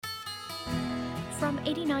From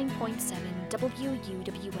 89.7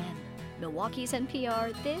 WUWM, Milwaukee's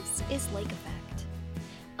NPR, this is Lake Effect.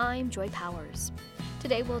 I'm Joy Powers.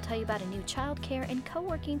 Today we'll tell you about a new childcare and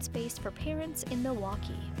co-working space for parents in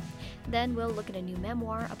Milwaukee. Then we'll look at a new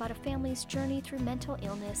memoir about a family's journey through mental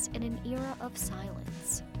illness in an era of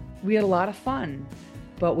silence. We had a lot of fun,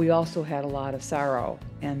 but we also had a lot of sorrow,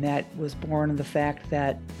 and that was born of the fact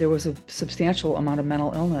that there was a substantial amount of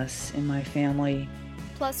mental illness in my family.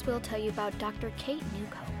 Plus, we'll tell you about Dr. Kate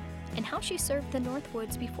Newcomb and how she served the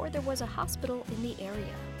Northwoods before there was a hospital in the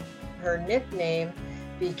area. Her nickname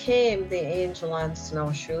became the Angel on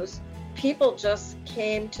Snowshoes. People just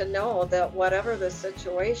came to know that whatever the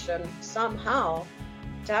situation, somehow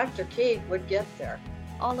Dr. Kate would get there.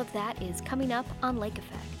 All of that is coming up on Lake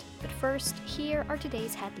Effect. But first, here are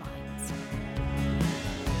today's headlines.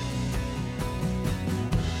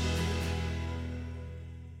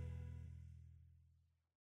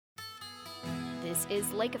 This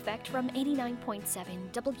is Lake Effect from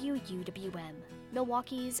 89.7 WUWM,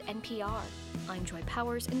 Milwaukee's NPR. I'm Joy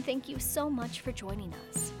Powers, and thank you so much for joining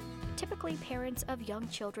us. Typically, parents of young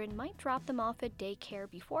children might drop them off at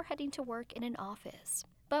daycare before heading to work in an office.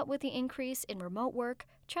 But with the increase in remote work,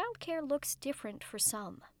 childcare looks different for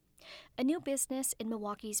some. A new business in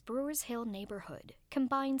Milwaukee's Brewers Hill neighborhood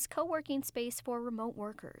combines co-working space for remote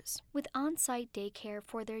workers with on-site daycare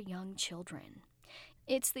for their young children.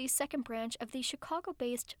 It's the second branch of the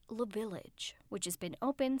Chicago-based Le Village, which has been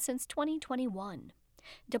open since 2021.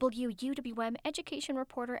 WUWM education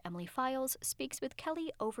reporter Emily Files speaks with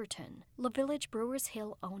Kelly Overton, Le Village Brewers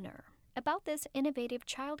Hill owner, about this innovative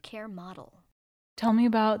childcare model. Tell me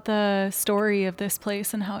about the story of this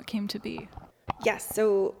place and how it came to be. Yes,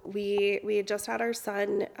 so we had just had our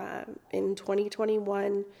son in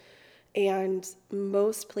 2021, and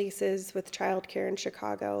most places with childcare in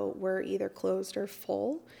Chicago were either closed or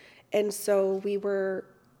full. And so we were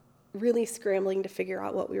really scrambling to figure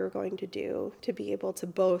out what we were going to do to be able to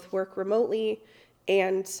both work remotely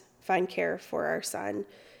and find care for our son.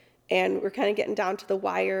 And we're kind of getting down to the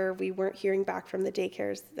wire. We weren't hearing back from the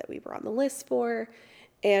daycares that we were on the list for.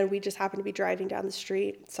 And we just happened to be driving down the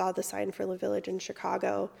street, saw the sign for Le Village in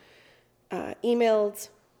Chicago, emailed,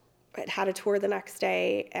 had a tour the next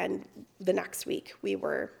day, and the next week we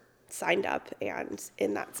were signed up and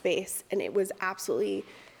in that space. And it was absolutely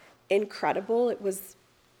incredible. It was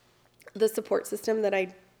the support system that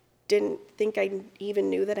I didn't think I even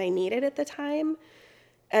knew that I needed at the time.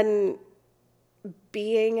 And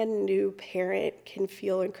being a new parent can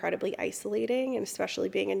feel incredibly isolating, and especially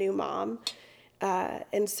being a new mom.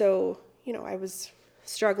 And so, I was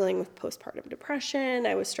struggling with postpartum depression.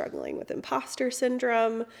 I was struggling with imposter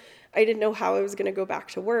syndrome. I didn't know how I was going to go back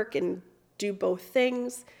to work and do both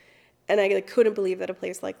things. And I couldn't believe that a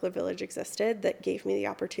place like Le Village existed that gave me the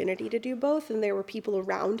opportunity to do both. And there were people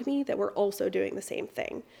around me that were also doing the same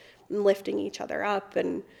thing and lifting each other up.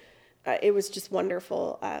 And it was just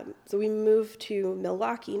wonderful. So we moved to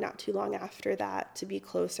Milwaukee not too long after that to be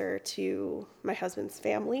closer to my husband's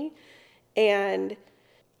family. And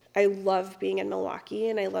I love being in Milwaukee,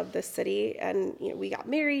 and I love this city. And we got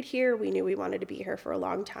married here. We knew we wanted to be here for a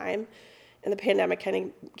long time. And the pandemic kind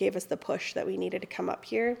of gave us the push that we needed to come up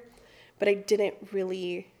here. But I didn't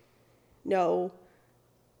really know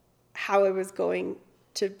how I was going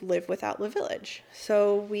to live without Le Village.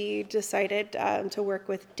 So we decided to work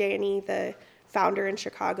with Danny, the founder in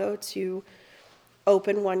Chicago, to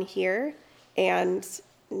open one here. And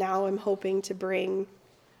now I'm hoping to bring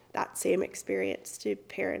that same experience to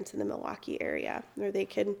parents in the Milwaukee area, where they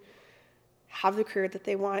can have the career that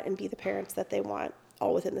they want and be the parents that they want,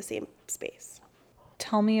 all within the same space.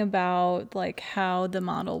 Tell me about how the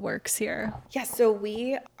model works here. Yeah, so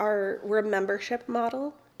we're a membership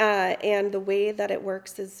model, and the way that it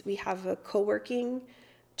works is we have a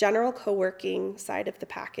general co-working side of the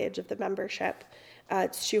package of the membership.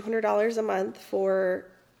 It's $200 a month for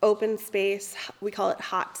open space. We call it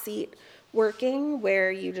hot seat working, where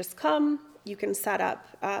you just come, you can set up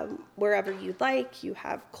wherever you'd like. You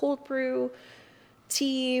have cold brew,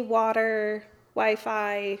 tea, water,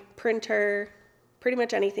 Wi-Fi, printer, pretty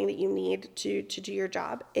much anything that you need to do your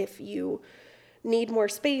job. If you need more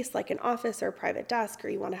space, like an office or a private desk, or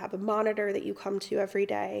you want to have a monitor that you come to every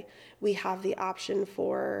day, we have the option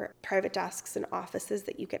for private desks and offices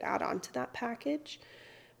that you could add on to that package.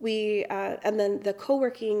 And then the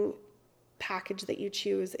co-working package that you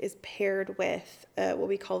choose is paired with what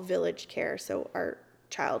we call village care, so our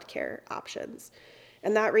child care options.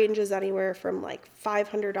 And that ranges anywhere from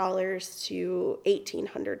 $500 to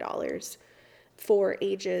 $1,800 for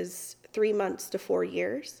ages 3 months to 4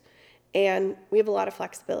 years. And we have a lot of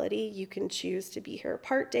flexibility. You can choose to be here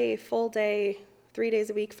part day, full day, 3 days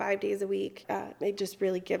a week, 5 days a week. It just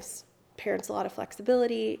really gives parents a lot of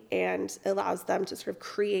flexibility and allows them to sort of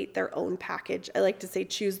create their own package. I like to say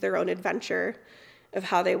choose their own adventure of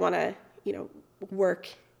how they want to, work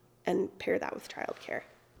and pair that with childcare.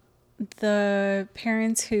 The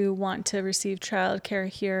parents who want to receive childcare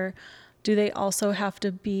here, do they also have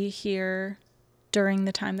to be here during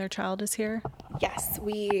the time their child is here? Yes,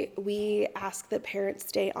 we ask that parents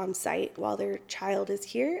stay on site while their child is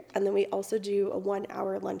here, and then we also do a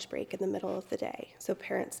 1-hour lunch break in the middle of the day. So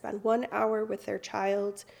parents spend 1 hour with their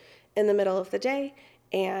child in the middle of the day,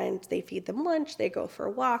 and they feed them lunch, they go for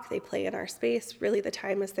a walk, they play in our space. Really, the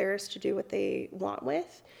time is theirs to do what they want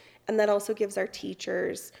with. And that also gives our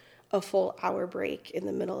teachers a full hour break in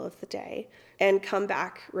the middle of the day and come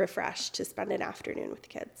back refreshed to spend an afternoon with the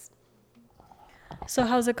kids. So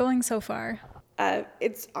how's it going so far?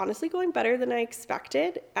 It's honestly going better than I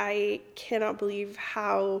expected. I cannot believe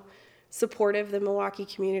how supportive the Milwaukee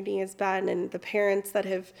community has been, and the parents that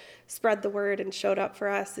have spread the word and showed up for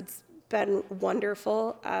us. It's been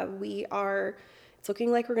wonderful. It's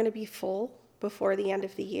looking like we're going to be full before the end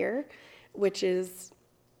of the year, which is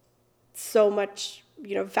so much,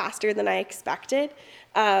 faster than I expected.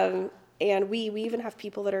 And we even have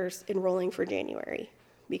people that are enrolling for January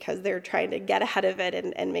because they're trying to get ahead of it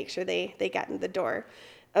and make sure they get in the door.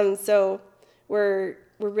 So we're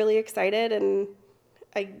really excited, and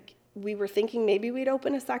we were thinking maybe we'd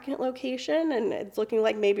open a second location, and it's looking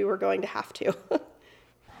like maybe we're going to have to.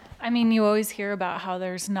 I mean, you always hear about how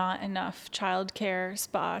there's not enough childcare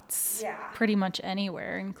spots pretty much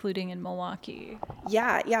anywhere, including in Milwaukee.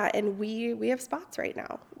 Yeah, and we have spots right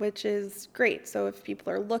now, which is great. So if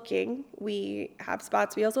people are looking, we have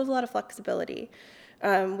spots. We also have a lot of flexibility.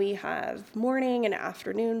 We have morning and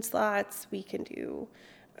afternoon slots. We can do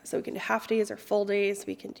half days or full days.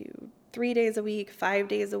 We can do 3 days a week, 5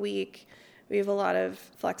 days a week. We have a lot of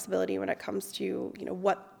flexibility when it comes to,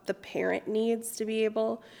 what the parent needs to be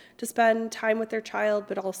able to spend time with their child,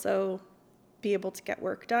 but also be able to get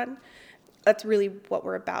work done. That's really what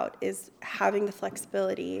we're about, is having the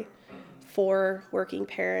flexibility for working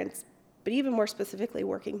parents, but even more specifically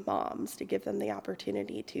working moms, to give them the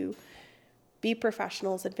opportunity to be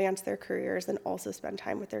professionals, advance their careers, and also spend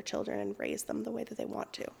time with their children and raise them the way that they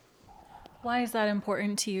want to. Why is that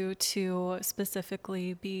important to you to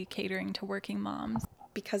specifically be catering to working moms?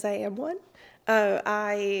 Because I am one.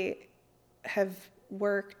 I have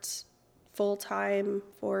worked full-time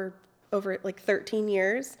for over 13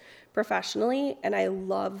 years professionally, and I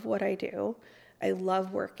love what I do. I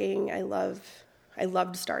love working. I loved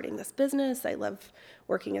starting this business. I love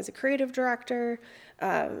working as a creative director,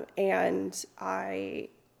 but I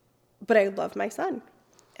love my son,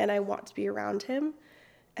 and I want to be around him.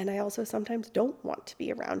 And I also sometimes don't want to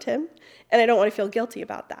be around him, and I don't want to feel guilty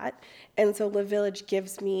about that. And so Live Village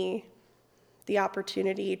gives me the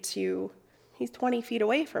opportunity he's 20 feet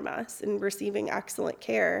away from us and receiving excellent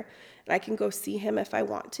care, and I can go see him if I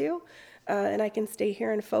want to, and I can stay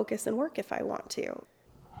here and focus and work if I want to.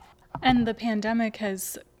 And the pandemic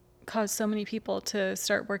has caused so many people to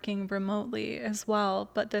start working remotely as well,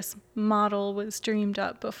 but this model was dreamed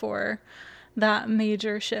up before that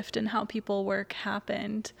major shift in how people work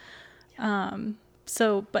happened.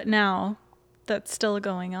 But now that's still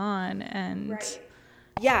going on. And right.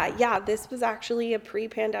 Yeah, this was actually a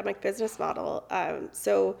pre-pandemic business model.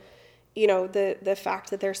 The fact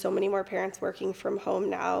that there's so many more parents working from home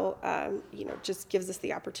now, just gives us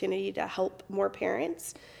the opportunity to help more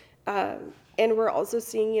parents. And we're also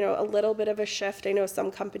seeing, a little bit of a shift. I know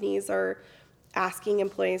some companies are asking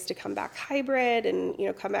employees to come back hybrid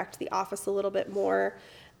and, come back to the office a little bit more.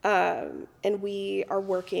 And we are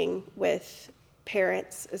working with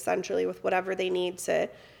parents essentially with whatever they need to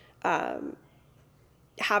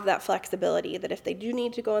have that flexibility, that if they do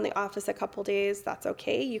need to go in the office a couple days, that's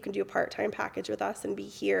okay. You can do a part-time package with us and be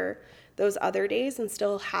here those other days and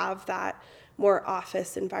still have that more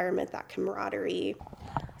office environment, that camaraderie.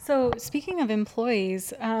 So speaking of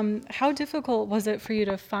employees, how difficult was it for you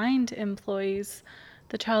to find employees?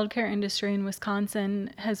 The childcare industry in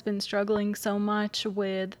Wisconsin has been struggling so much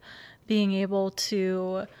with being able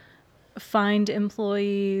to find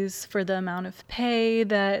employees for the amount of pay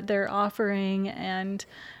that they're offering, and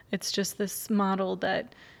it's just this model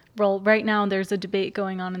that, right now there's a debate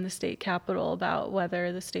going on in the state capitol about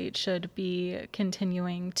whether the state should be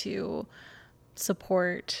continuing to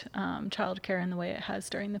support childcare in the way it has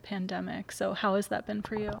during the pandemic. So how has that been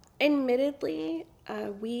for you? Admittedly,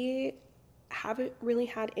 we haven't really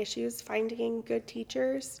had issues finding good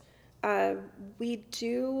teachers. We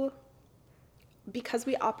do because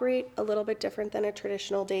we operate a little bit different than a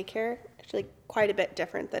traditional daycare, actually quite a bit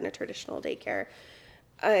different than a traditional daycare,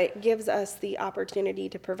 it gives us the opportunity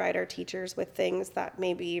to provide our teachers with things that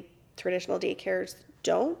maybe traditional daycares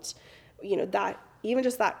don't. That even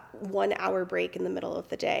just that 1 hour break in the middle of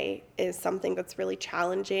the day is something that's really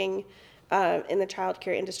challenging in the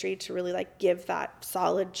childcare industry, to really like give that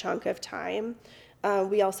solid chunk of time.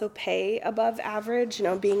 We also pay above average.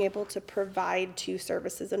 Being able to provide two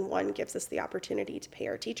services in one gives us the opportunity to pay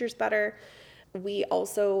our teachers better. We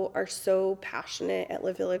also are so passionate at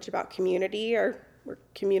Live Village about community. We're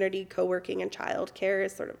community co-working and childcare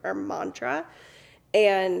is sort of our mantra.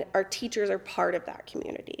 And our teachers are part of that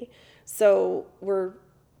community. So we're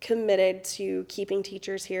committed to keeping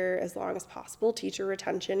teachers here as long as possible. Teacher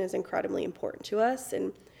retention is incredibly important to us.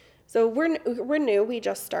 And so we're new, we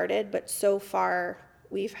just started, but so far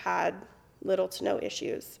we've had little to no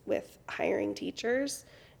issues with hiring teachers.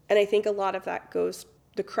 And I think a lot of that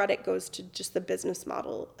the credit goes to just the business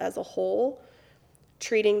model as a whole,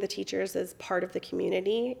 treating the teachers as part of the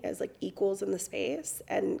community, as like equals in the space,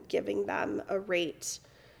 and giving them a rate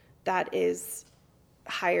that is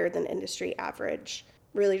higher than industry average.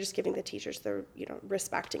 Really just giving the teachers the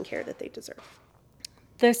respect and care that they deserve.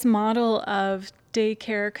 This model of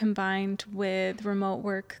daycare combined with remote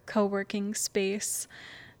work, co-working space,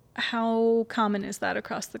 how common is that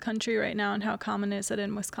across the country right now, and how common is it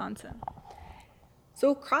in Wisconsin? So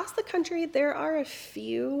across the country, there are a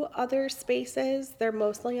few other spaces. They're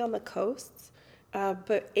mostly on the coasts.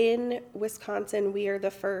 But in Wisconsin, we are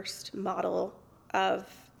the first model of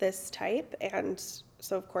this type. And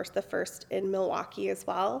so, of course, the first in Milwaukee as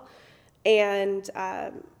well. And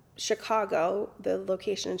Chicago, the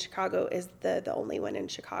location in Chicago, is the only one in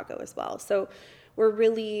Chicago as well. So we're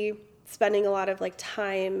really spending a lot of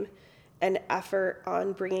time and effort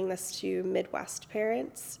on bringing this to Midwest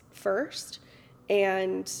parents first.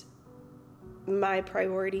 And my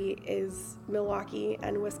priority is Milwaukee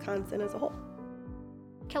and Wisconsin as a whole.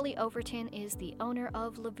 Kelly Overton is the owner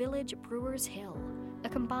of Le Village Brewers Hill, a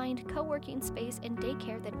combined co-working space and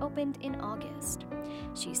daycare that opened in August.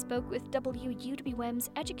 She spoke with WUWM's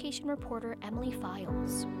education reporter Emily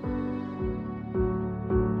Files.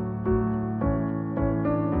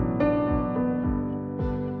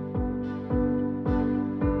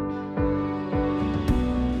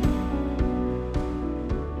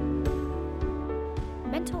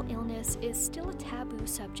 Mental illness is still a taboo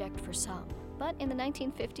subject for some, but in the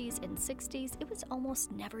 1950s and 60s, it was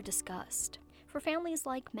almost never discussed. For families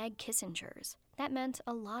like Meg Kissinger's, that meant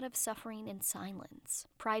a lot of suffering in silence,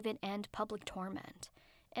 private and public torment,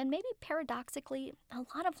 and maybe paradoxically, a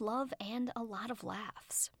lot of love and a lot of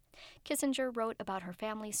laughs. Kissinger wrote about her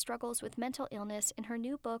family's struggles with mental illness in her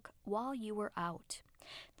new book, While You Were Out.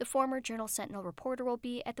 The former Journal-Sentinel reporter will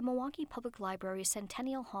be at the Milwaukee Public Library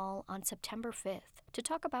Centennial Hall on September 5th to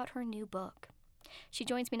talk about her new book. She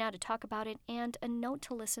joins me now to talk about it, and a note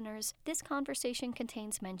to listeners, this conversation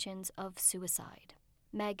contains mentions of suicide.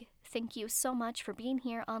 Meg, thank you so much for being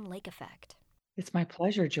here on Lake Effect. It's my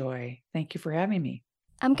pleasure, Joy. Thank you for having me.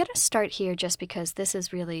 I'm going to start here just because this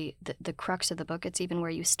is really the crux of the book. It's even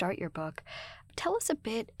where you start your book. Tell us a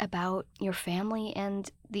bit about your family and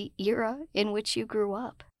the era in which you grew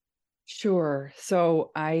up. Sure.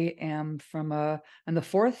 So I am I'm the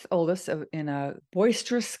fourth oldest in a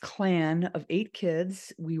boisterous clan of 8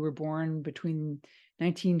 kids. We were born between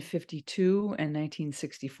 1952 and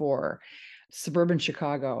 1964. Suburban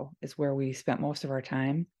Chicago is where we spent most of our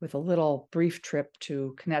time, with a little brief trip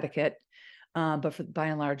to Connecticut, but by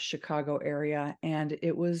and large, Chicago area. And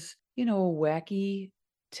it was, a wacky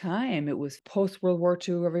time. It was post-World War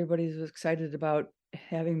II. Everybody was excited about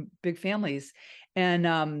having big families.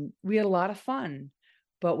 And we had a lot of fun,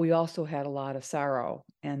 but we also had a lot of sorrow.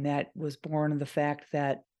 And that was born of the fact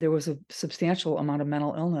that there was a substantial amount of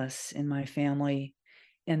mental illness in my family.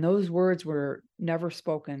 And those words were never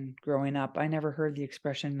spoken growing up. I never heard the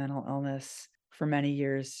expression mental illness for many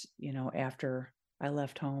years, after I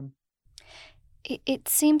left home. It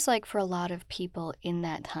seems like for a lot of people in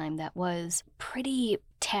that time, that was pretty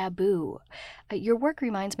taboo. Your work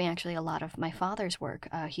reminds me actually a lot of my father's work.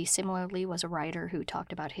 He similarly was a writer who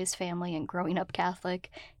talked about his family and growing up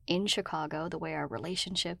Catholic in Chicago, the way our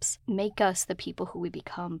relationships make us the people who we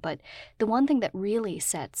become. But the one thing that really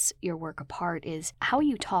sets your work apart is how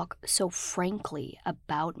you talk so frankly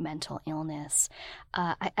about mental illness.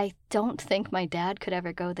 I don't think my dad could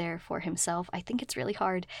ever go there for himself. I think it's really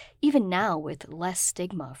hard, even now with less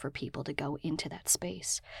stigma, for people to go into that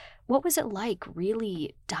space. What was it like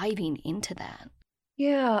really diving into that?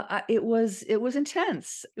 Yeah, it was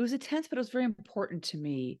intense. It was intense, but it was very important to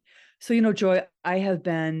me. So, Joy, I have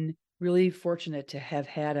been really fortunate to have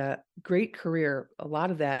had a great career. A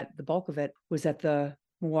lot of that, the bulk of it, was at the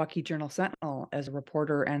Milwaukee Journal-Sentinel as a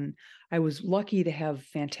reporter. And I was lucky to have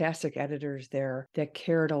fantastic editors there that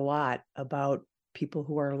cared a lot about people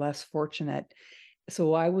who are less fortunate.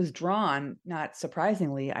 So I was drawn, not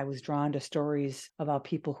surprisingly, I was drawn to stories about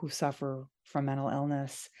people who suffer from mental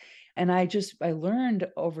illness. And I learned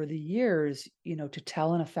over the years, to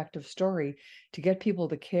tell an effective story, to get people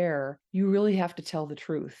to care, you really have to tell the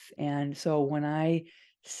truth. And so when I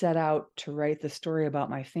set out to write the story about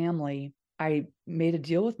my family, I made a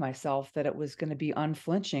deal with myself that it was going to be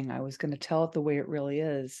unflinching. I was going to tell it the way it really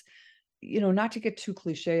is. Not to get too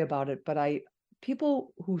cliche about it, but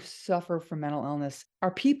people who suffer from mental illness are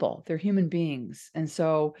people, they're human beings. And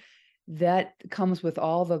so that comes with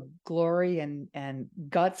all the glory and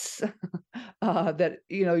guts that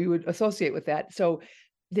you would associate with that. So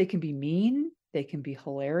they can be mean, they can be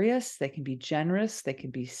hilarious, they can be generous, they can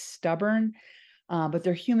be stubborn, but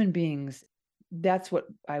they're human beings. That's what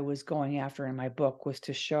I was going after in my book, was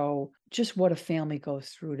to show just what a family goes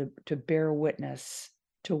through, to bear witness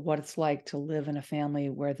to what it's like to live in a family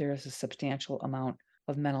where there is a substantial amount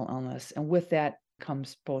of mental illness. And with that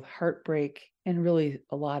comes both heartbreak and really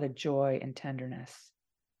a lot of joy and tenderness.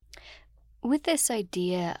 With this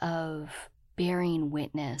idea of bearing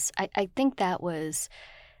witness, I think that was,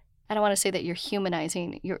 I don't want to say that you're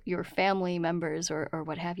humanizing your family members or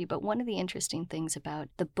what have you, but one of the interesting things about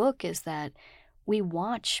the book is that we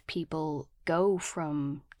watch people go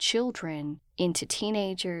from children into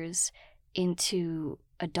teenagers, into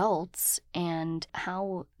adults, and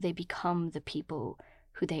how they become the people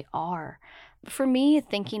who they are. For me,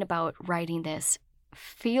 thinking about writing this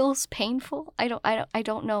feels painful. I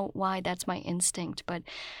don't know why that's my instinct, but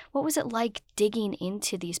what was it like digging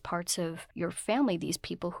into these parts of your family, these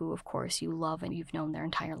people who, of course, you love and you've known their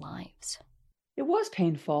entire lives? It was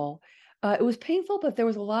painful. It was painful, but there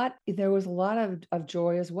was a lot. There was a lot of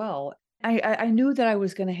joy as well. I knew that I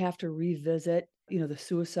was going to have to revisit, the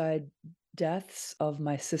suicide deaths of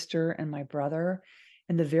my sister and my brother,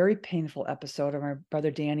 and the very painful episode of my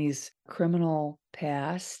brother Danny's criminal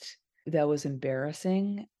past. That was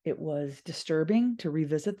embarrassing. It was disturbing to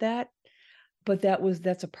revisit that, but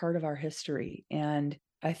that's a part of our history, and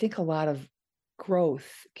I think a lot of growth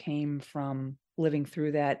came from living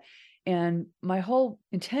through that. And my whole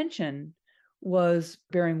intention was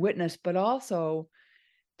bearing witness, but also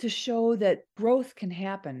to show that growth can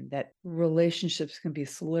happen, that relationships can be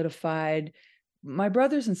solidified. My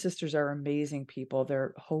brothers and sisters are amazing people.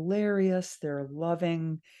 They're hilarious, they're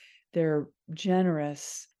loving, they're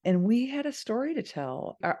generous. And we had a story to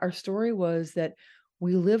tell. Our story was that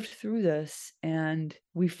we lived through this and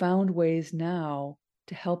we found ways now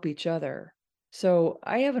to help each other. So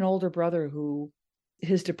I have an older brother who,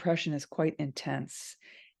 his depression is quite intense.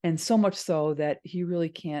 And so much so that he really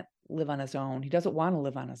can't live on his own. He doesn't want to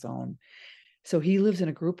live on his own. So he lives in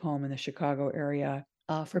a group home in the Chicago area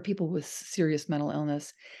for people with serious mental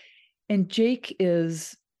illness. And Jake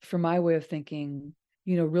is, from my way of thinking,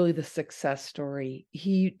 really the success story.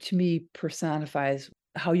 He, to me, personifies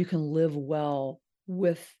how you can live well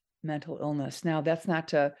with mental illness. Now, that's not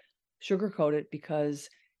to sugarcoat it, because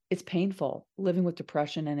it's painful. Living with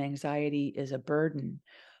depression and anxiety is a burden.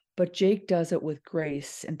 But Jake does it with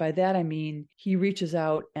grace. And by that, I mean, he reaches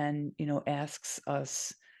out and, asks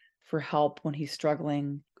us for help when he's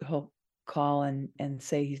struggling. He'll call and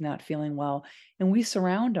say he's not feeling well. And we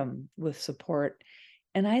surround him with support.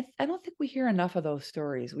 And I don't think we hear enough of those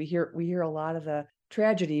stories. We hear a lot of the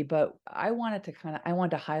tragedy, but I wanted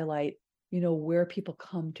to highlight, where people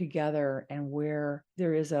come together and where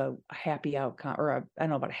there is a happy outcome, or I don't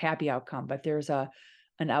know about a happy outcome, but there's an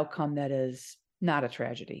outcome that is not a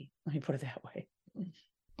tragedy. Let me put it that way.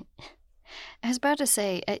 I was about to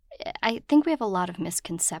say, I think we have a lot of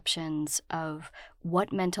misconceptions of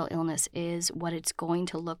what mental illness is, what it's going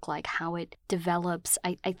to look like, how it develops.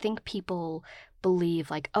 I think people believe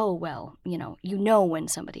like, oh, well, when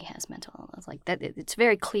somebody has mental illness, like that, it's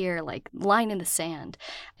very clear, like line in the sand.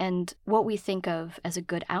 And what we think of as a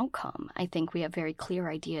good outcome, I think we have very clear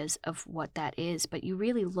ideas of what that is, but you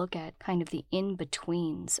really look at kind of the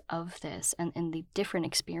in-betweens of this and the different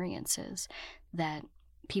experiences that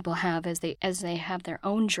people have as they have their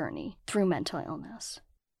own journey through mental illness.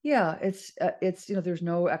 Yeah, it's there's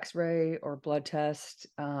no X-ray or blood test.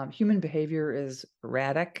 Human behavior is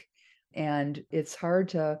erratic, and it's hard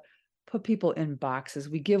to put people in boxes.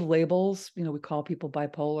 We give labels, we call people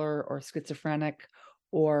bipolar or schizophrenic,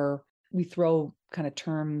 or we throw kind of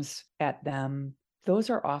terms at them. Those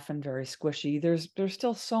are often very squishy. There's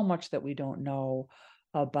still so much that we don't know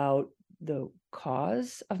about the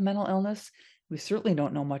cause of mental illness. We certainly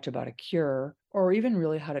don't know much about a cure or even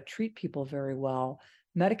really how to treat people very well.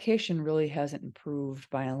 Medication really hasn't improved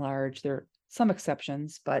by and large. There are some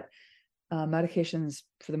exceptions, but medications,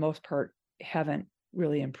 for the most part, haven't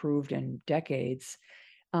really improved in decades.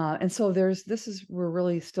 And so we're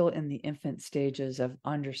really still in the infant stages of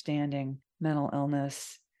understanding mental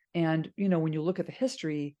illness. And, when you look at the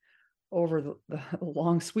history over the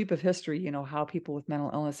long sweep of history, how people with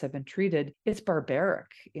mental illness have been treated, it's barbaric.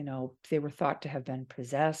 They were thought to have been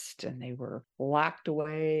possessed and they were locked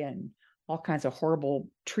away and all kinds of horrible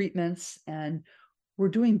treatments. And we're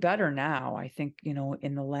doing better now, I think,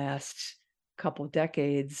 in the last couple of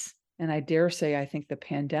decades. And I dare say, I think the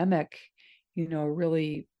pandemic,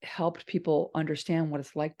 really helped people understand what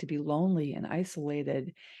it's like to be lonely and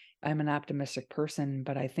isolated. I'm an optimistic person,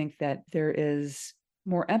 but I think that there is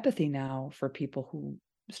more empathy now for people who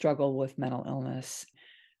struggle with mental illness.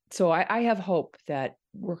 So I have hope that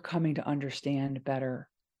we're coming to understand better.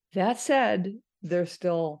 That said, there's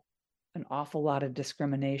still an awful lot of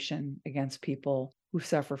discrimination against people who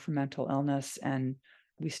suffer from mental illness, and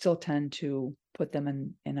we still tend to put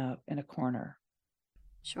them in a corner.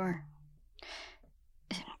 Sure.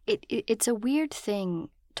 It's a weird thing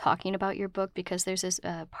talking about your book because there's this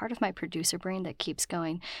part of my producer brain that keeps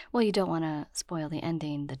going, well, you don't want to spoil the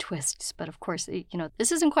ending, the twists, but of course,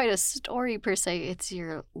 this isn't quite a story per se, it's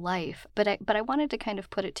your life. But I wanted to kind of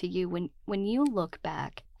put it to you, when you look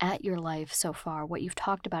back at your life so far, what you've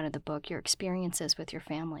talked about in the book, your experiences with your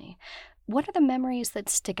family, what are the memories that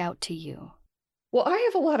stick out to you? Well, I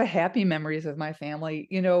have a lot of happy memories of my family.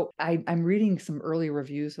 I'm reading some early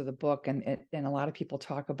reviews of the book, and a lot of people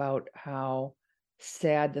talk about how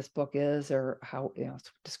sad this book is, or how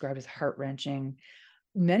it's described as heart-wrenching.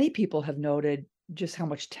 Many people have noted just how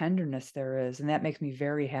much tenderness there is, and that makes me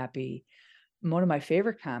very happy. One of my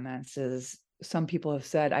favorite comments is some people have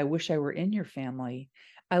said, "I wish I were in your family."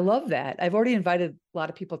 I love that. I've already invited a lot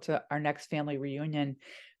of people to our next family reunion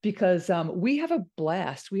because we have a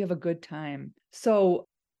blast. We have a good time. So,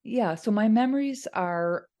 yeah, so my memories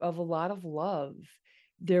are of a lot of love.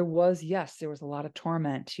 There was a lot of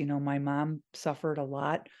torment. My mom suffered a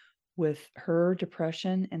lot with her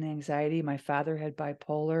depression and anxiety. My father had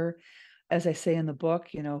bipolar. As I say in the book,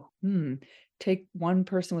 take one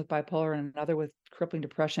person with bipolar and another with crippling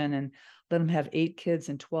depression and let them have 8 kids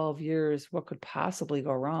in 12 years. What could possibly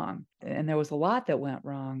go wrong? And there was a lot that went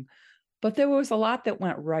wrong, but there was a lot that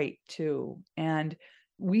went right too. And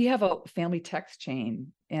we have a family text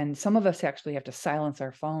chain, and some of us actually have to silence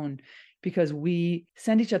our phone because we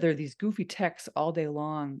send each other these goofy texts all day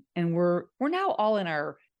long. And we're now all in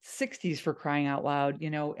our 60s, for crying out loud,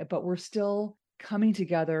 but we're still coming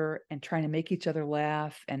together and trying to make each other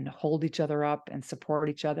laugh and hold each other up and support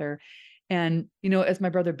each other. And, as my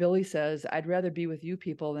brother Billy says, I'd rather be with you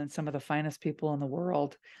people than some of the finest people in the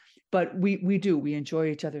world. But we enjoy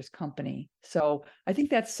each other's company. So I think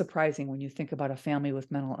that's surprising when you think about a family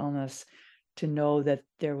with mental illness, to know that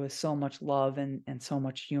there was so much love and so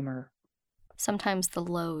much humor. Sometimes the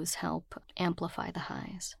lows help amplify the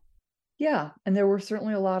highs. Yeah, and there were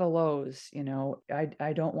certainly a lot of lows.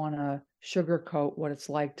 I don't want to sugarcoat what it's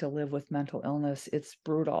like to live with mental illness. It's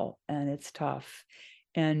brutal and it's tough.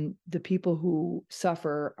 And the people who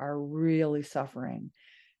suffer are really suffering.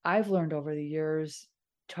 I've learned over the years,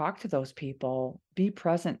 talk to those people, be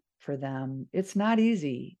present for them. It's not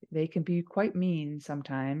easy. They can be quite mean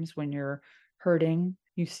sometimes when you're hurting.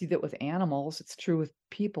 You see that with animals. It's true with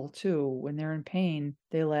people too. When they're in pain,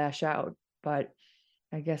 they lash out. But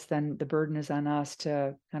I guess then the burden is on us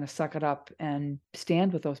to kind of suck it up and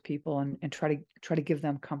stand with those people and try to give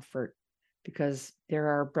them comfort, because they're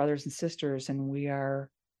our brothers and sisters and we are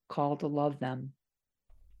called to love them.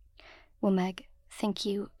 Well, Meg, thank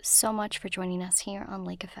you so much for joining us here on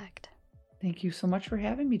Lake Effect. Thank you so much for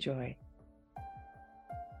having me, Joy.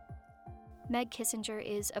 Meg Kissinger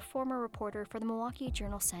is a former reporter for the Milwaukee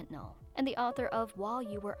Journal-Sentinel and the author of While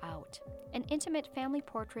You Were Out, an intimate family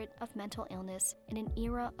portrait of mental illness in an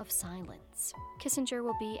era of silence. Kissinger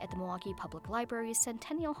will be at the Milwaukee Public Library's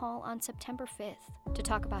Centennial Hall on September 5th to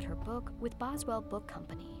talk about her book with Boswell Book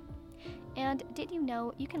Company. And did you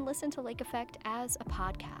know you can listen to Lake Effect as a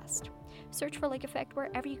podcast? Search for Lake Effect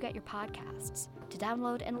wherever you get your podcasts to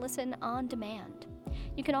download and listen on demand.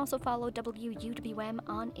 You can also follow WUWM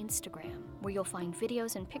on Instagram, where you'll find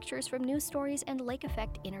videos and pictures from news stories and Lake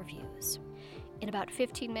Effect interviews. In about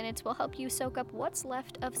 15 minutes, we'll help you soak up what's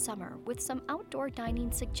left of summer with some outdoor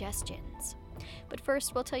dining suggestions. But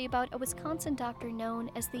first, we'll tell you about a Wisconsin doctor known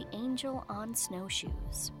as the Angel on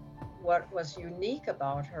Snowshoes. What was unique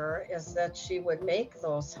about her is that she would make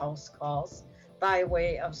those house calls by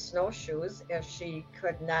way of snowshoes if she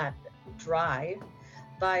could not drive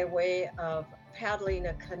by way of paddling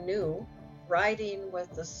a canoe, riding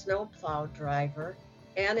with the snowplow driver,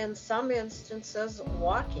 and in some instances,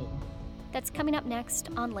 walking. That's coming up next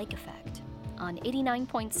on Lake Effect on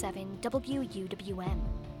 89.7 WUWM,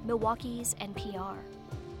 Milwaukee's NPR.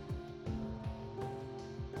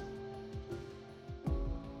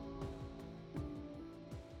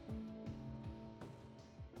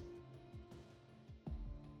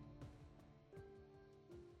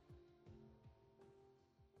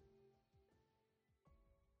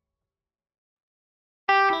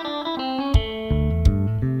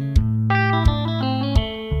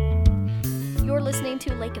 Listening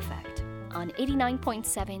to Lake Effect on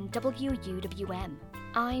 89.7 WUWM.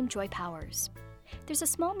 I'm Joy Powers. There's a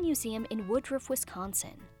small museum in Woodruff,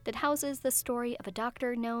 Wisconsin that houses the story of a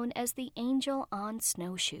doctor known as the Angel on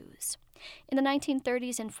Snowshoes. In the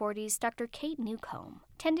 1930s and 40s, Dr. Kate Newcomb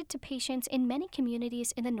tended to patients in many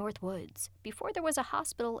communities in the North Woods before there was a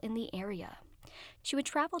hospital in the area. She would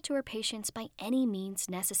travel to her patients by any means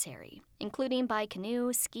necessary, including by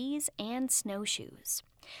canoe, skis, and snowshoes.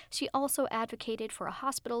 She also advocated for a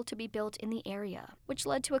hospital to be built in the area, which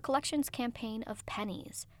led to a collections campaign of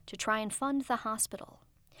pennies to try and fund the hospital.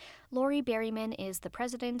 Lori Berryman is the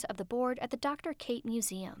president of the board at the Dr. Kate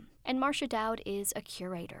Museum, and Marcia Dowd is a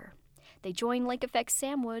curator. They join Lake Effect's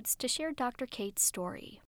Sam Woods to share Dr. Kate's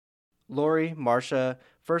story. Lori, Marcia,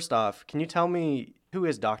 first off, can you tell me who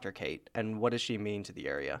is Dr. Kate and what does she mean to the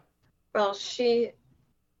area? Well, she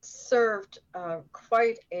served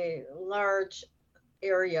quite a large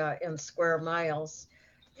area in square miles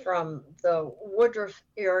from the Woodruff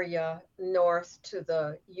area north to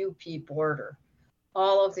the UP border.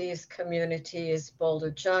 All of these communities, Boulder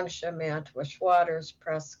Junction, Mantuash Waters,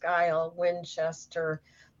 Presque Isle, Winchester,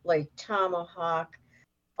 Lake Tomahawk,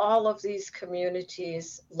 all of these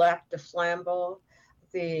communities, Lac du Flambeau,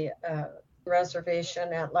 the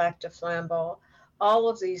reservation at Lac du Flambeau, all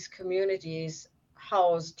of these communities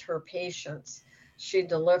housed her patients. She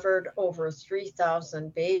delivered over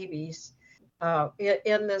 3,000 babies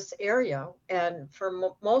in this area. And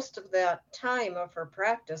for most of that time of her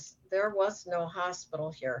practice, there was no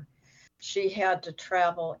hospital here. She had to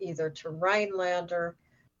travel either to Rhinelander,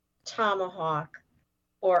 Tomahawk,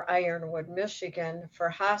 or Ironwood, Michigan for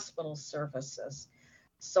hospital services.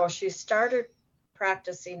 So she started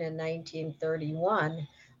practicing in 1931.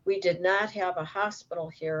 We did not have a hospital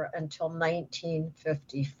here until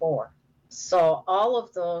 1954. So all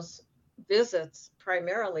of those visits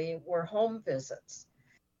primarily were home visits.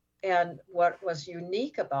 And what was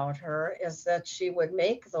unique about her is that she would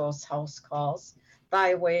make those house calls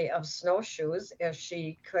by way of snowshoes if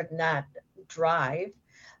she could not drive,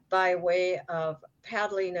 by way of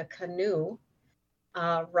paddling a canoe,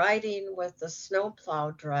 riding with the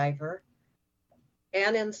snowplow driver,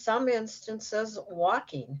 and in some instances,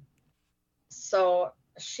 walking. So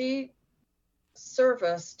she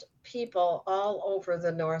serviced people all over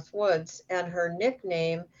the North Woods, and her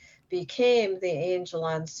nickname became the Angel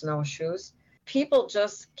on Snowshoes. People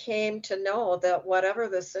just came to know that whatever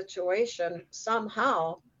the situation,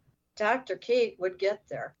 somehow Dr. Kate would get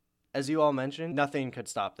there. As you all mentioned, nothing could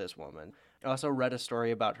stop this woman. I also read a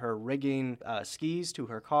story about her rigging skis to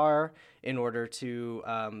her car in order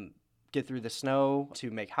to get through the snow,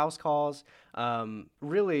 to make house calls.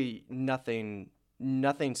 Really, nothing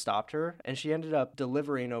stopped her, and she ended up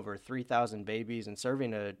delivering over 3,000 babies and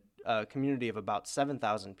serving a community of about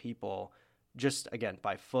 7,000 people, just again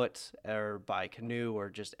by foot or by canoe or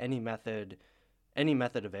just any method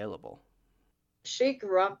available. She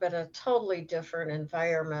grew up in a totally different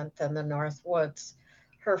environment than the North Woods.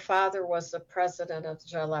 Her father was the president of the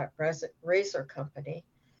Gillette Razor Company,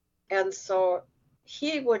 and so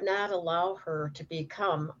he would not allow her to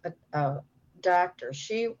become a doctor.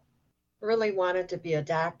 She really wanted to be a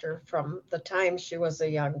doctor from the time she was a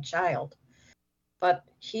young child, but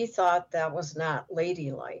he thought that was not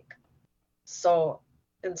ladylike. So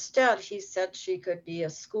instead, he said she could be a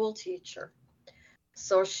school teacher.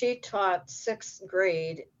 So she taught 6th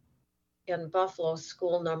grade in Buffalo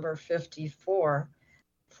School number 54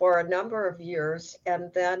 for a number of years,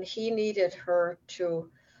 and then he needed her to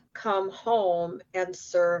come home and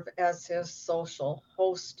serve as his social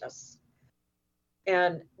hostess.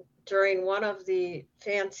 And during one of the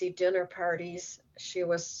fancy dinner parties, she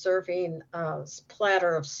was serving a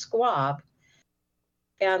platter of squab,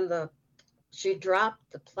 and she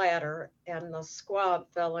dropped the platter, and the squab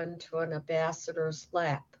fell into an ambassador's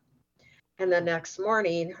lap. And the next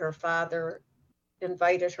morning, her father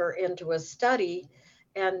invited her into his study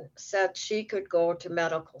and said she could go to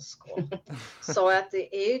medical school. So at the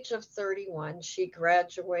age of 31, she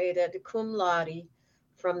graduated cum laude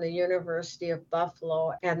from the University of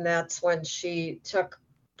Buffalo, and that's when she took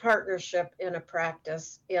partnership in a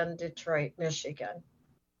practice in Detroit, Michigan,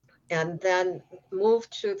 and then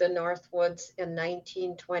moved to the Northwoods in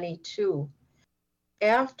 1922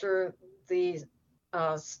 after the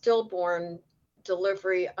stillborn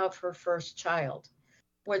delivery of her first child,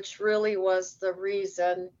 which really was the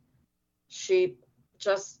reason she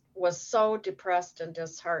just was so depressed and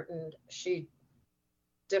disheartened. She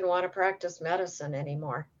didn't want to practice medicine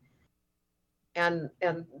anymore. And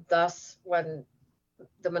thus, when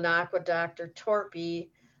the Minocqua doctor Torpy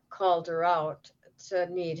called her out to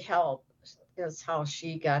need help, is how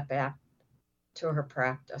she got back to her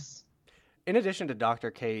practice. In addition to Dr.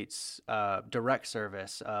 Kate's direct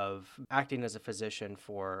service of acting as a physician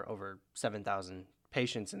for over 7,000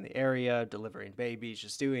 patients in the area, delivering babies,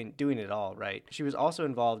 just doing it all, right? She was also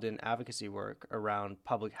involved in advocacy work around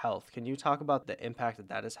public health. Can you talk about the impact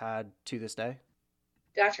that has had to this day?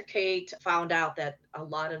 Dr. Kate found out that a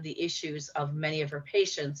lot of the issues of many of her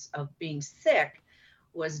patients of being sick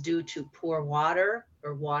was due to poor water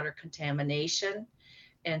or water contamination.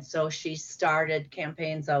 And so she started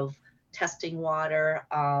campaigns of testing water,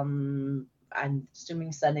 I'm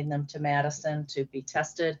assuming sending them to Madison to be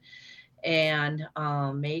tested, and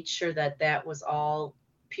made sure that that was all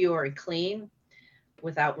pure and clean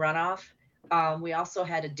without runoff. We also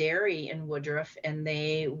had a dairy in Woodruff, and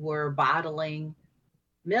they were bottling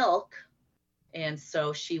milk, and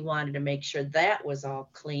so she wanted to make sure that was all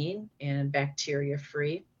clean and bacteria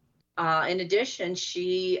free. In addition,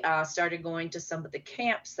 she started going to some of the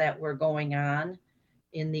camps that were going on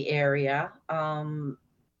in the area, and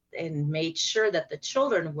made sure that the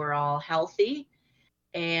children were all healthy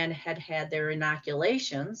and had their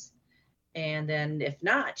inoculations. And then if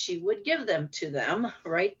not, she would give them to them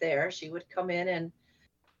right there. She would come in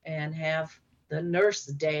and have the nurse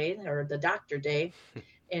day or the doctor day,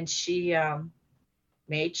 and she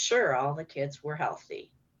made sure all the kids were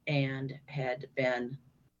healthy and had been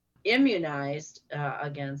immunized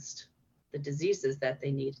against the diseases that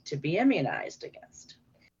they needed to be immunized against.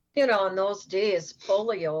 You know, in those days,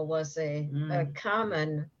 polio was a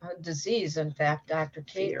common disease. In fact, Dr.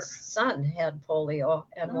 Kate's son had polio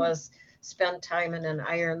and was spent time in an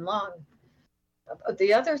iron lung.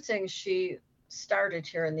 The other thing she started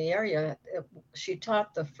here in the area, she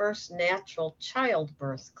taught the first natural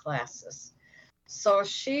childbirth classes. So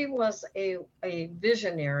she was a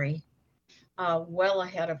visionary, well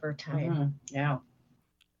ahead of her time. Yeah.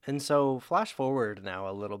 And so flash forward now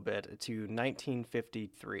a little bit to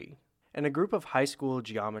 1953. And a group of high school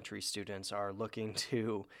geometry students are looking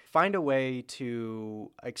to find a way to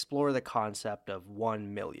explore the concept of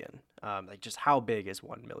 1 million. Like just how big is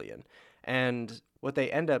 1 million? And what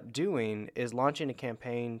they end up doing is launching a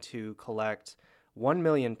campaign to collect 1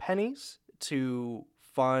 million pennies to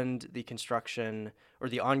fund the construction or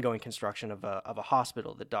the ongoing construction of a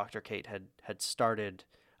hospital that Dr. Kate had started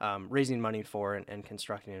raising money for and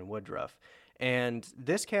constructing in Woodruff. And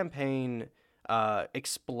this campaign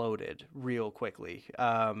exploded real quickly.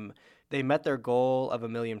 They met their goal of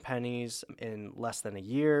 1 million pennies in less than a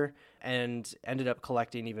year and ended up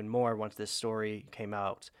collecting even more once this story came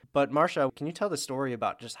out. But Marcia, can you tell the story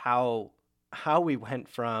about just how we went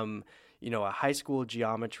from, a high school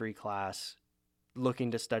geometry class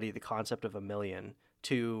looking to study the concept of 1 million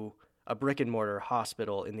to a brick and mortar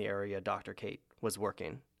hospital in the area Dr. Kate was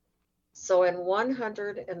working? So in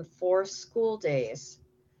 104 school days,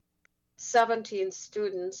 17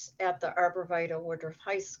 students at the Arborvita Woodruff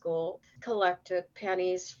High School collected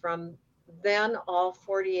pennies from then all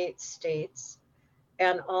 48 states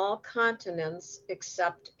and all continents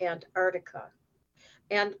except Antarctica.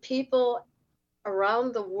 And people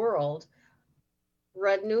around the world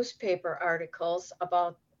read newspaper articles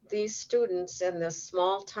about these students in this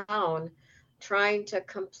small town trying to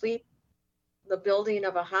complete the building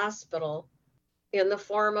of a hospital in the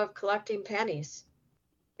form of collecting pennies.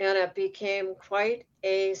 And it became quite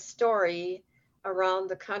a story around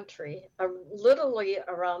the country, literally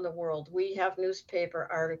around the world. We have newspaper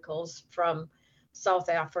articles from South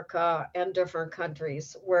Africa and different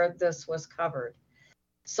countries where this was covered.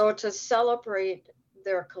 So to celebrate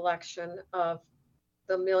their collection of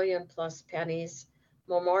the 1 million+ pennies,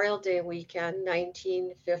 Memorial Day weekend,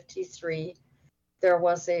 1953, there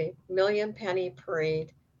was a 1 million penny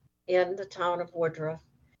parade in the town of Woodruff.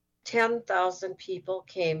 10,000 people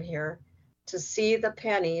came here to see the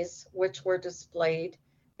pennies, which were displayed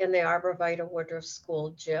in the Arborvita Woodruff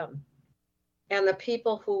School gym. And the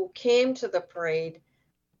people who came to the parade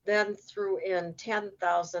then threw in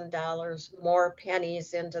 $10,000 more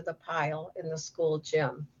pennies into the pile in the school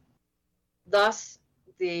gym. Thus,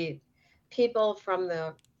 the people from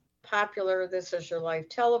the popular This Is Your Life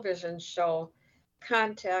television show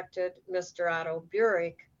contacted Mr. Otto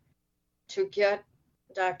Burek to get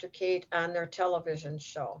Dr. Kate on their television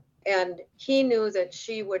show. And he knew that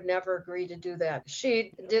she would never agree to do that.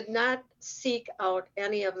 She did not seek out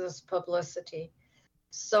any of this publicity.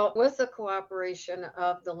 So with the cooperation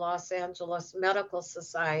of the Los Angeles Medical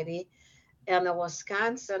Society and the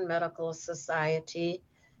Wisconsin Medical Society,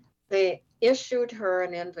 they issued her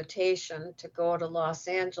an invitation to go to Los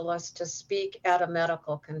Angeles to speak at a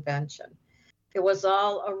medical convention. It was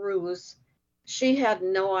all a ruse. She had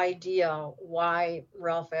no idea why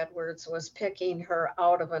Ralph Edwards was picking her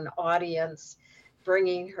out of an audience,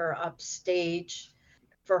 bringing her upstage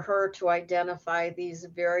for her to identify these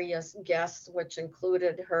various guests, which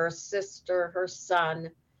included her sister, her son,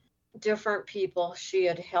 different people she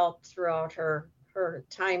had helped throughout her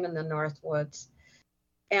time in the Northwoods.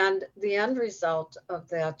 And the end result of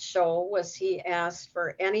that show was he asked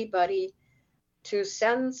for anybody to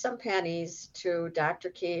send some pennies to Dr.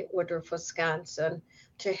 Kate Woodruff, Wisconsin,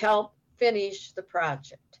 to help finish the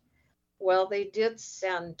project. Well, they did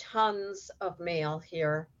send tons of mail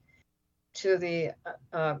here to the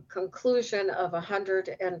conclusion of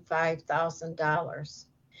 $105,000.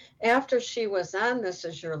 After she was on This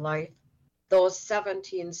Is Your Life, those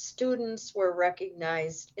 17 students were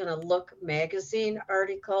recognized in a Look magazine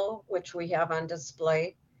article, which we have on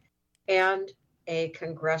display, and a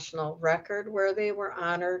congressional record where they were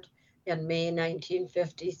honored in May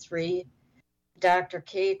 1953. Dr.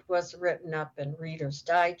 Kate was written up in Reader's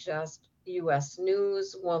Digest, U.S.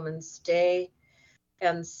 News, Woman's Day,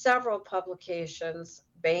 and several publications,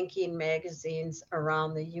 banking magazines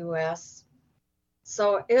around the U.S.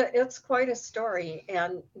 So it's quite a story.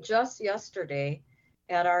 And just yesterday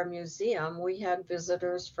at our museum, we had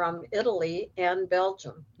visitors from Italy and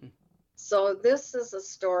Belgium. So this is a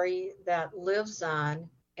story that lives on,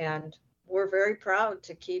 and we're very proud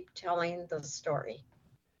to keep telling the story.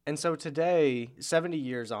 And so today, 70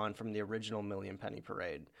 years on from the original Million Penny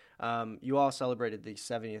Parade, you all celebrated the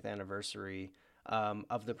 70th anniversary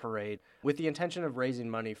of the parade with the intention of raising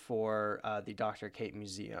money for the Dr. Kate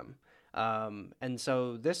Museum. And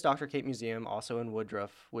so this Dr. Kate Museum, also in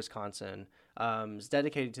Woodruff, Wisconsin, is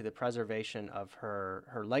dedicated to the preservation of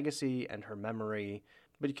her legacy and her memory.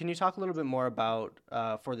 But can you talk a little bit more about,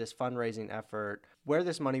 for this fundraising effort, where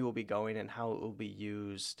this money will be going and how it will be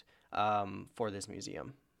used for this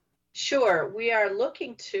museum? Sure. We are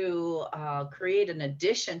looking to create an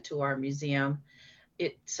addition to our museum.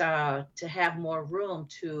 It's to have more room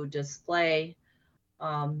to display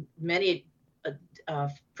many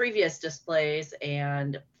previous displays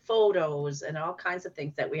and photos and all kinds of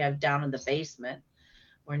things that we have down in the basement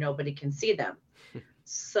where nobody can see them.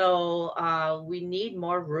 So we need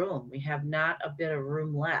more room. We have not a bit of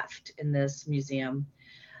room left in this museum.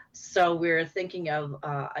 So we're thinking of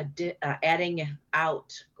going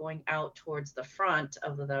out towards the front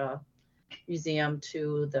of the museum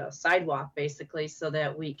to the sidewalk, basically, so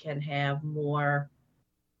that we can have more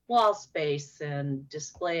wall space and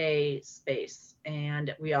display space.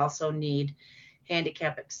 And we also need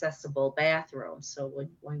handicap accessible bathrooms. So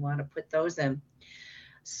we want to put those in.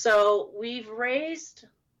 So we've raised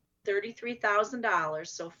 $33,000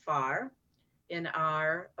 so far in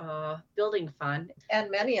our building fund.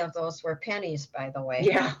 And many of those were pennies, by the way.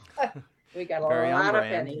 Yeah. We got a lot of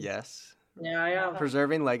pennies. Yes. Yeah.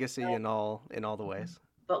 Preserving legacy in all the ways.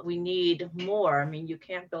 But we need more. I mean, you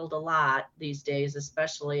can't build a lot these days,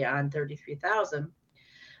 especially on $33,000.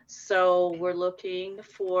 So we're looking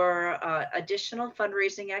for additional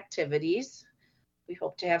fundraising activities. We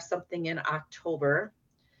hope to have something in October.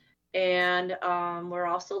 And we're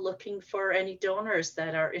also looking for any donors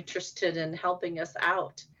that are interested in helping us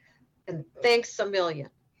out. And thanks a million.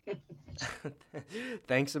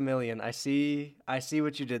 Thanks a million. I see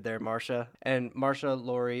what you did there, Marcia. And Marcia,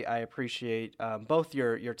 Lori, I appreciate both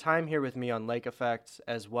your time here with me on Lake Effect,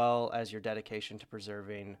 as well as your dedication to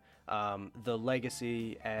preserving the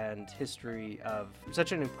legacy and history of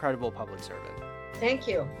such an incredible public servant. Thank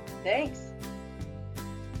you. Thanks.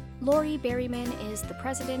 Lori Berryman is the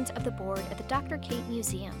president of the board at the Dr. Kate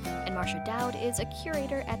Museum, and Marcia Dowd is a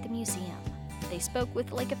curator at the museum. They spoke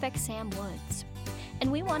with Lake Effect Sam Woods.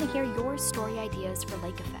 And we want to hear your story ideas for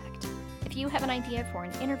Lake Effect. If you have an idea for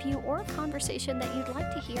an interview or a conversation that you'd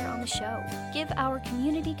like to hear on the show, give our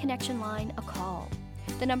Community Connection line a call.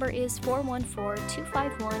 The number is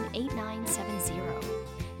 414-251-8970.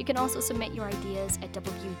 You can also submit your ideas at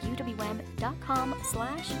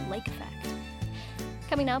wuwm.com/lakeeffect.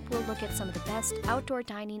 Coming up, we'll look at some of the best outdoor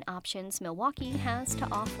dining options Milwaukee has to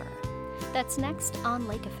offer. That's next on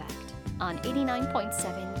Lake Effect, on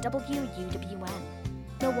 89.7 WUWM,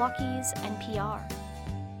 Milwaukee's NPR.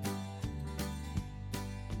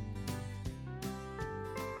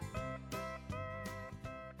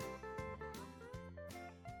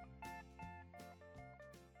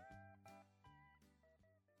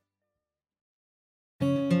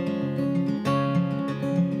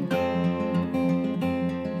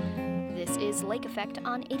 This is Lake Effect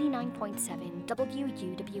on 89.7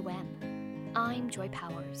 WUWM. I'm Joy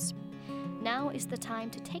Powers. Now is the time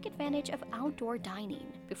to take advantage of outdoor dining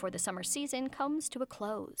before the summer season comes to a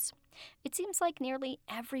close. It seems like nearly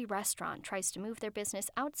every restaurant tries to move their business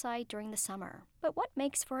outside during the summer. But what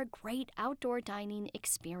makes for a great outdoor dining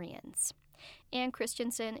experience? Ann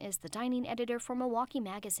Christensen is the dining editor for Milwaukee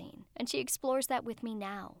Magazine, and she explores that with me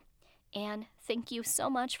now. Ann, thank you so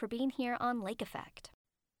much for being here on Lake Effect.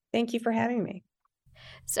 Thank you for having me.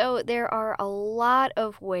 So there are a lot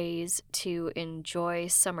of ways to enjoy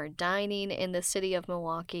summer dining in the city of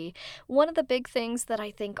Milwaukee. One of the big things that I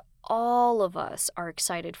think all of us are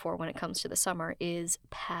excited for when it comes to the summer is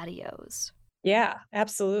patios. Yeah,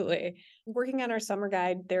 absolutely. Working on our summer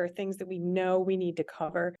guide, there are things that we know we need to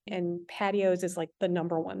cover, and patios is like the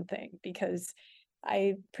number one thing, because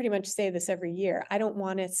I pretty much say this every year. I don't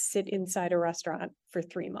want to sit inside a restaurant for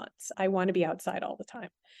 3 months. I want to be outside all the time.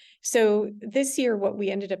 So this year, what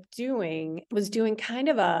we ended up doing was doing kind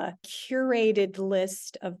of a curated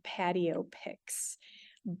list of patio picks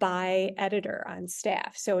by editor on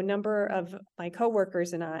staff. So a number of my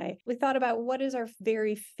coworkers and I, we thought about what is our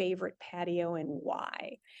very favorite patio and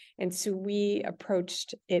why. And so we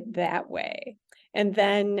approached it that way. And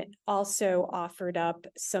then also offered up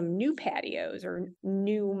some new patios, or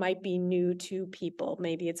might be new to people.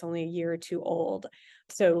 Maybe it's only a year or two old.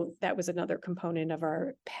 So that was another component of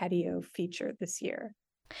our patio feature this year.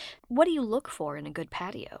 What do you look for in a good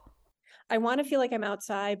patio? I want to feel like I'm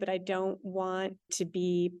outside, but I don't want to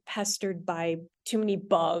be pestered by too many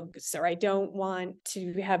bugs, or I don't want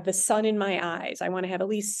to have the sun in my eyes. I want to have at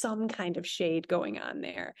least some kind of shade going on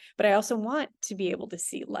there, but I also want to be able to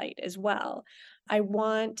see light as well. I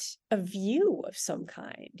want a view of some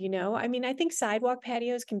kind, I mean, I think sidewalk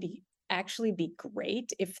patios can actually be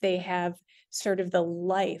great if they have sort of the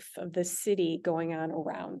life of the city going on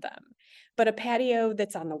around them. But a patio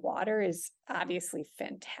that's on the water is obviously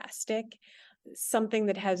fantastic. Something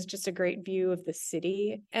that has just a great view of the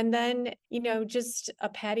city. And then, just a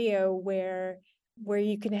patio where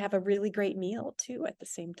you can have a really great meal too at the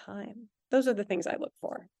same time. Those are the things I look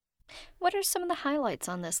for. What are some of the highlights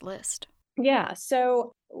on this list? Yeah,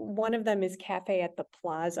 so one of them is Cafe at the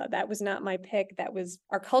Plaza. That was not my pick. That was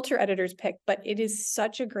our culture editor's pick, but it is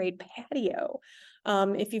such a great patio.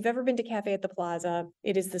 If you've ever been to Cafe at the Plaza,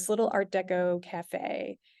 it is this little Art Deco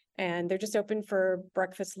cafe, and they're just open for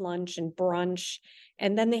breakfast, lunch, and brunch.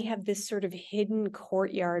 And then they have this sort of hidden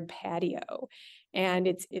courtyard patio. And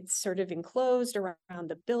it's sort of enclosed around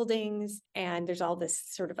the buildings, and there's all this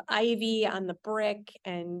sort of ivy on the brick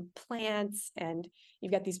and plants, and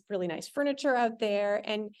you've got these really nice furniture out there,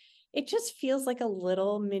 and it just feels like a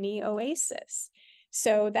little mini oasis.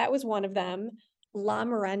 So that was one of them. La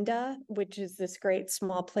Merenda, which is this great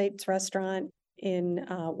small plates restaurant in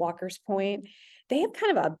Walker's Point, they have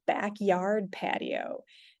kind of a backyard patio.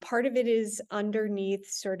 Part of it is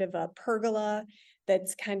underneath sort of a pergola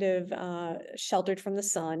that's kind of sheltered from the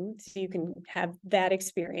sun, so you can have that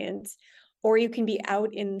experience. Or you can be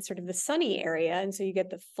out in sort of the sunny area, and so you get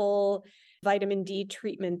the full vitamin D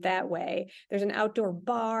treatment that way. There's an outdoor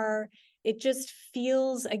bar. It just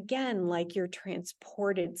feels, again, like you're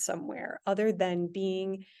transported somewhere other than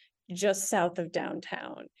being just south of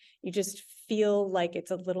downtown. You just feel like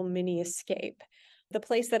it's a little mini escape. The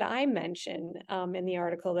place that I mention in the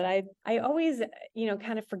article that I always,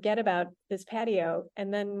 kind of forget about this patio.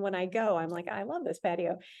 And then when I go, I'm like, I love this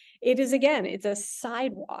patio. It is, again, it's a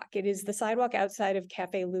sidewalk. It is the sidewalk outside of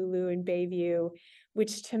Cafe Lulu in Bayview,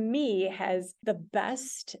 which to me has the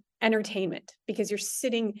best entertainment, because you're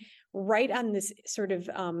sitting right on this sort of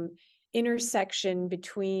intersection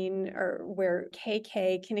between, or where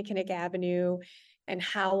Kinnickinnick Avenue and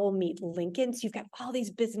Howell meet Lincoln. So you've got all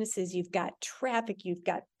these businesses, you've got traffic, you've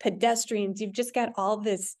got pedestrians, you've just got all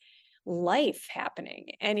this life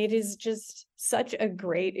happening. And it is just such a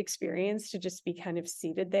great experience to just be kind of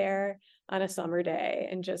seated there on a summer day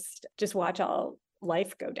and just watch all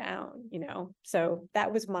life go down, So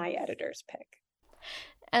that was my editor's pick.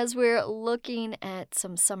 As we're looking at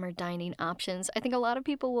some summer dining options, I think a lot of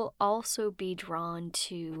people will also be drawn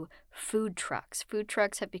to food trucks. Food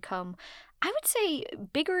trucks have become I would say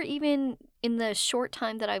bigger even in the short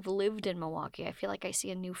time that I've lived in Milwaukee. I feel like I see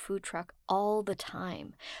a new food truck all the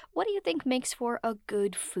time. What do you think makes for a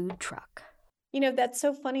good food truck? That's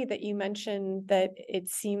so funny that you mentioned that it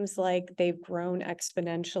seems like they've grown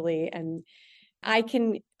exponentially. And I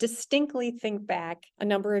can distinctly think back a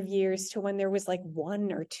number of years to when there was like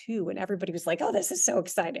one or two, and everybody was like, oh, this is so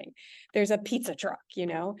exciting. There's a pizza truck.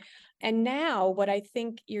 And now what I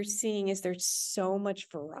think you're seeing is there's so much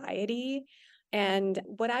variety. And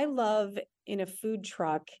what I love in a food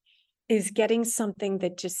truck is getting something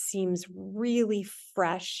that just seems really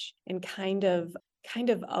fresh and kind of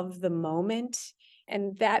the moment.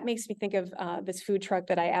 And that makes me think of this food truck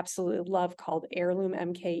that I absolutely love called Heirloom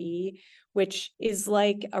MKE, which is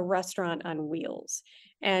like a restaurant on wheels.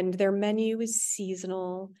 And their menu is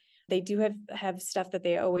seasonal. They do have stuff that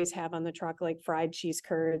they always have on the truck, like fried cheese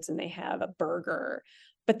curds, and they have a burger.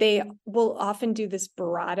 But they will often do this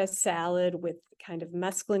burrata salad with kind of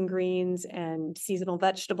mesclun greens and seasonal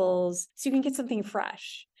vegetables. So you can get something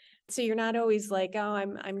fresh. So you're not always like,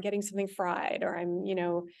 oh, I'm getting something fried, or I'm,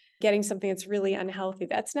 getting something that's really unhealthy.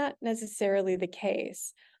 That's not necessarily the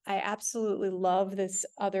case. I absolutely love this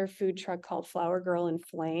other food truck called Flower Girl and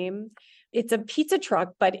Flame. It's a pizza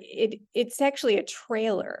truck, but it's actually a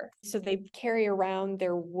trailer. So they carry around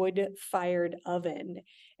their wood-fired oven,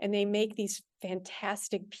 and they make these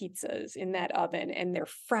fantastic pizzas in that oven, and they're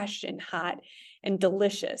fresh and hot and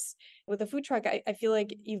delicious. With a food truck, I feel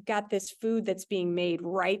like you've got this food that's being made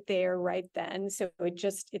right there, right then. So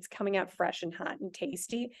it's coming out fresh and hot and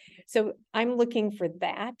tasty. So I'm looking for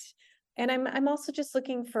that. And I'm also just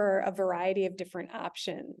looking for a variety of different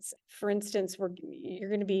options. For instance, you're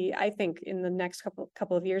going to be, I think, in the next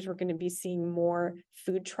couple of years, we're going to be seeing more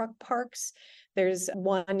food truck parks. There's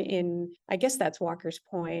one in, I guess that's Walker's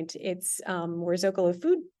Point. It's where Zocalo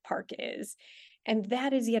Food Park is. And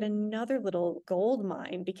that is yet another little gold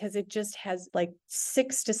mine, because it just has like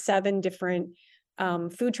 6 to 7 different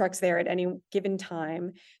food trucks there at any given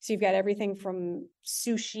time. So you've got everything from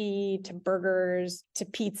sushi to burgers to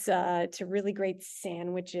pizza to really great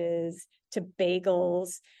sandwiches to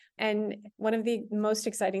bagels. And one of the most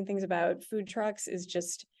exciting things about food trucks is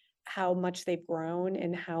just how much they've grown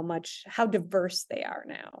and how diverse they are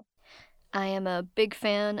now. I am a big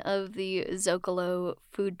fan of the Zocalo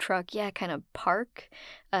food truck, kind of park.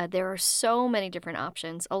 There are so many different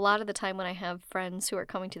options. A lot of the time when I have friends who are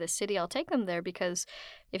coming to the city, I'll take them there because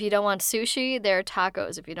if you don't want sushi, there are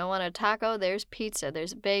tacos. If you don't want a taco, there's pizza,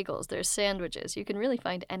 there's bagels, there's sandwiches. You can really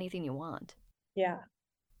find anything you want. Yeah.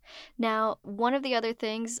 Now, one of the other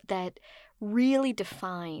things that really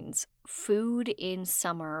defines food in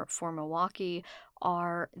summer for Milwaukee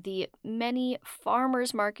are the many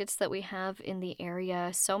farmers markets that we have in the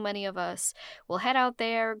area. So many of us will head out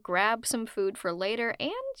there, grab some food for later,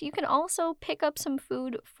 and you can also pick up some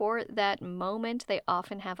food for that moment. They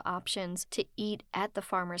often have options to eat at the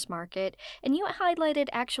farmers market, and you highlighted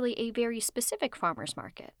actually a very specific farmers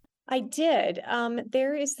market. I did.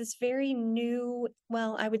 There is this very new,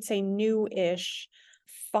 well, I would say new-ish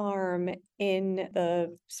farm in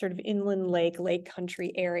the sort of inland lake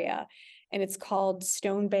country area, and it's called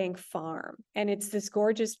Stonebank Farm. And it's this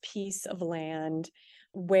gorgeous piece of land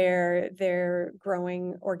where they're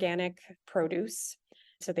growing organic produce.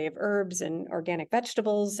 So they have herbs and organic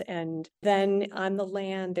vegetables. And then on the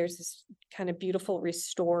land, there's this kind of beautiful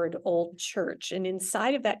restored old church. And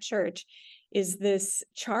inside of that church is this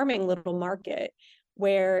charming little market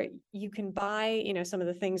where you can buy, some of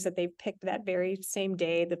the things that they've picked that very same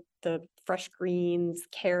day, the fresh greens,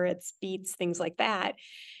 carrots, beets, things like that.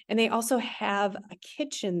 And they also have a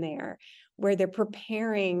kitchen there where they're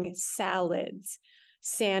preparing salads,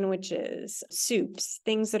 sandwiches, soups,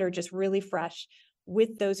 things that are just really fresh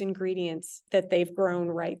with those ingredients that they've grown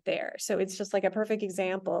right there. So it's just like a perfect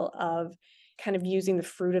example of kind of using the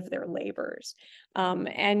fruit of their labors.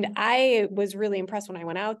 And I was really impressed when I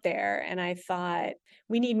went out there, and I thought,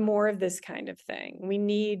 we need more of this kind of thing. We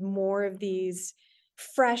need more of these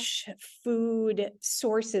fresh food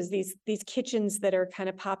sources, these kitchens that are kind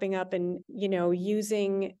of popping up and,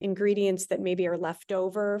 using ingredients that maybe are left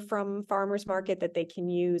over from farmers market that they can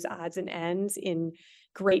use odds and ends in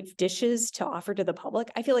great dishes to offer to the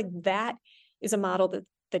public. I feel like that is a model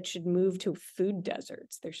that should move to food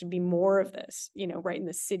deserts. There should be more of this, right in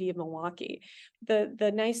the city of Milwaukee.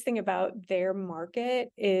 The nice thing about their market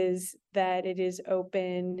is that it is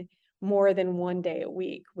open more than one day a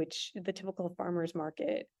week, which the typical farmer's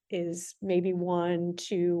market is maybe 1,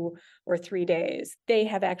 2, or 3 days. They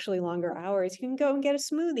have actually longer hours. You can go and get a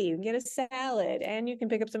smoothie, you can get a salad, and you can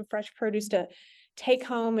pick up some fresh produce to take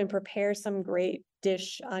home and prepare some great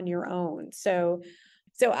dish on your own. So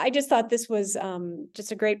So I just thought this was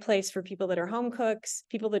just a great place for people that are home cooks,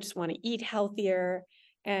 people that just want to eat healthier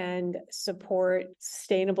and support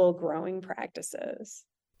sustainable growing practices.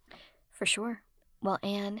 For sure. Well,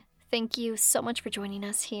 Anne, thank you so much for joining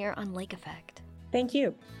us here on Lake Effect. Thank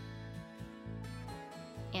you.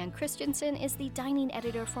 Anne Christensen is the dining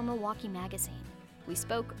editor for Milwaukee Magazine. We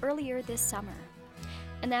spoke earlier this summer.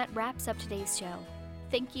 And that wraps up today's show.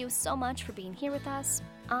 Thank you so much for being here with us.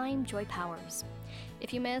 I'm Joy Powers.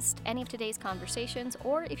 If you missed any of today's conversations,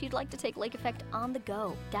 or if you'd like to take Lake Effect on the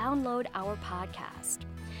go, download our podcast.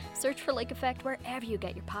 Search for Lake Effect wherever you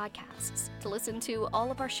get your podcasts to listen to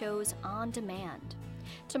all of our shows on demand.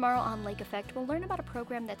 Tomorrow on Lake Effect, we'll learn about a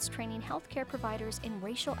program that's training healthcare providers in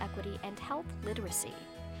racial equity and health literacy.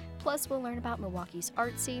 Plus, we'll learn about Milwaukee's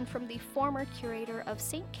art scene from the former curator of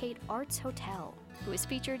St. Kate Arts Hotel, who is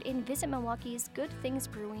featured in Visit Milwaukee's Good Things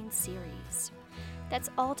Brewing series. That's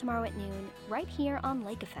all tomorrow at noon, right here on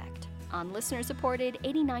Lake Effect, on listener-supported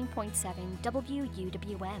 89.7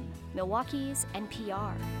 WUWM, Milwaukee's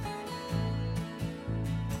NPR.